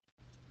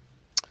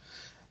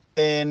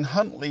In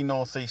Huntly,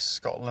 northeast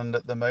Scotland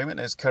at the moment,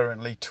 it's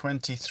currently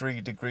 23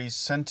 degrees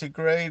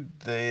centigrade.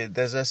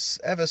 There's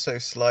ever so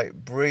slight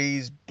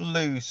breeze,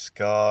 blue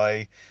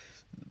sky,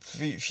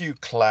 few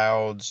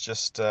clouds.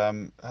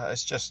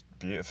 It's just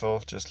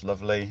beautiful, just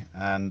lovely.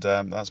 And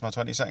that's my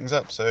 20 seconds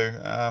up. So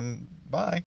bye.